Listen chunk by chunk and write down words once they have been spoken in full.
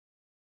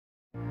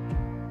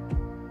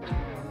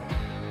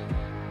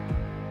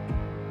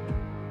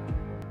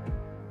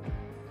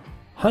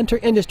Hunter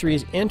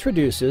Industries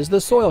introduces the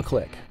Soil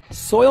Clik.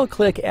 Soil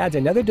Clik adds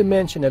another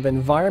dimension of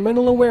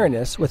environmental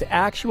awareness with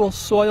actual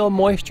soil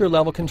moisture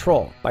level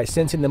control by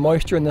sensing the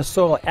moisture in the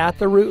soil at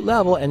the root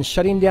level and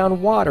shutting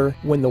down water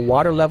when the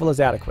water level is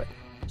adequate.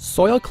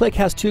 Soil Clik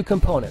has two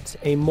components,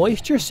 a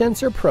moisture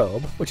sensor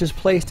probe, which is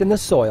placed in the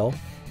soil,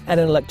 and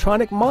an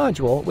electronic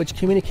module which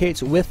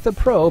communicates with the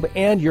probe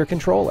and your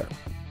controller.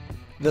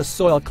 The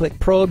Soil Clik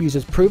probe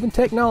uses proven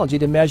technology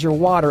to measure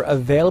water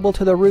available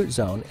to the root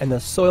zone, and the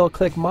Soil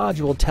Clik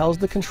module tells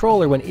the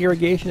controller when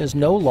irrigation is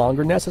no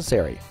longer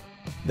necessary.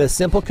 The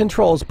simple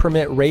controls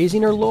permit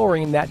raising or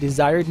lowering that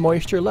desired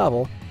moisture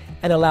level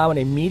and allow an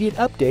immediate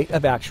update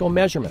of actual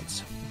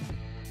measurements.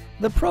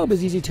 The probe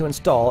is easy to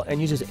install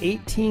and uses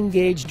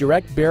 18-gauge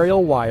direct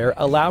burial wire,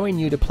 allowing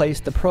you to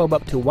place the probe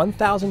up to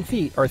 1,000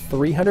 feet or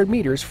 300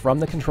 meters from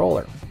the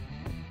controller.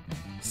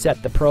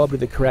 Set the probe to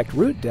the correct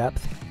root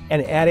depth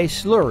and add a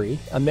slurry,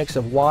 a mix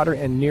of water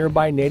and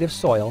nearby native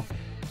soil,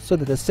 so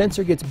that the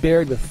sensor gets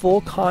buried with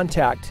full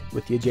contact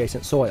with the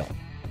adjacent soil.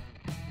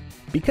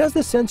 Because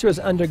the sensor is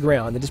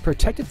underground, it is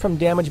protected from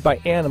damage by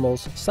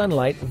animals,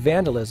 sunlight,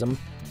 vandalism,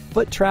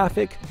 foot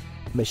traffic,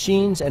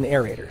 machines, and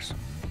aerators.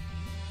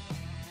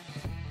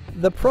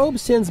 The probe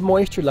sends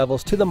moisture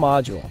levels to the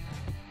module.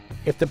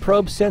 If the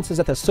probe senses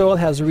that the soil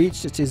has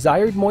reached its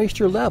desired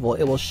moisture level,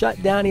 it will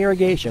shut down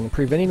irrigation,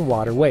 preventing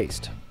water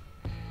waste.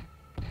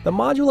 The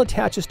module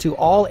attaches to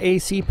all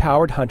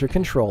AC-powered Hunter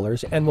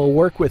controllers and will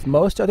work with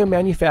most other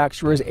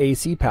manufacturers'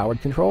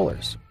 AC-powered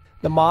controllers.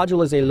 The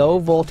module is a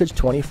low-voltage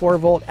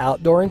 24-volt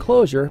outdoor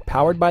enclosure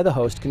powered by the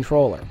host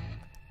controller.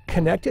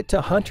 Connect it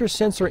to Hunter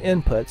sensor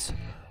inputs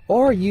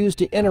or use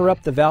to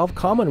interrupt the valve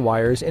common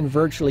wires in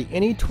virtually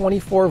any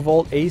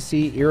 24-volt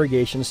AC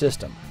irrigation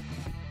system.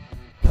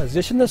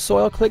 Position the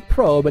Soil Clik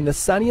probe in the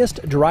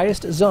sunniest,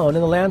 driest zone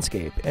in the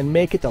landscape and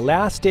make it the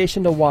last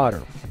station to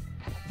water.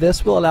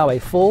 This will allow a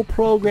full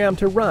program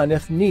to run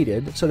if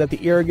needed so that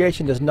the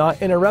irrigation does not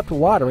interrupt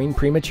watering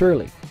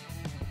prematurely.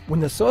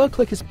 When the Soil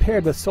Clik is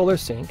paired with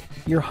SolarSync,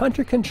 your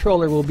Hunter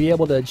controller will be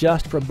able to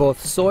adjust for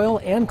both soil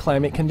and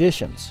climate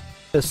conditions.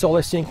 The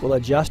SolarSync will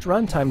adjust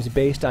runtimes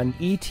based on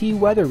ET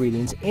weather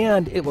readings,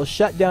 and it will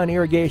shut down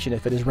irrigation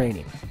if it is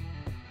raining.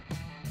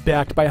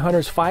 Backed by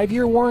Hunter's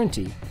 5-year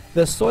warranty,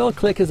 the Soil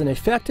Clik is an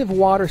effective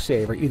water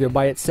saver either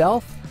by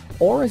itself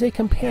or as a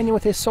companion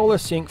with a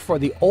SolarSync for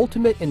the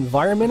ultimate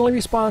environmentally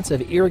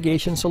responsive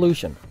irrigation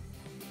solution.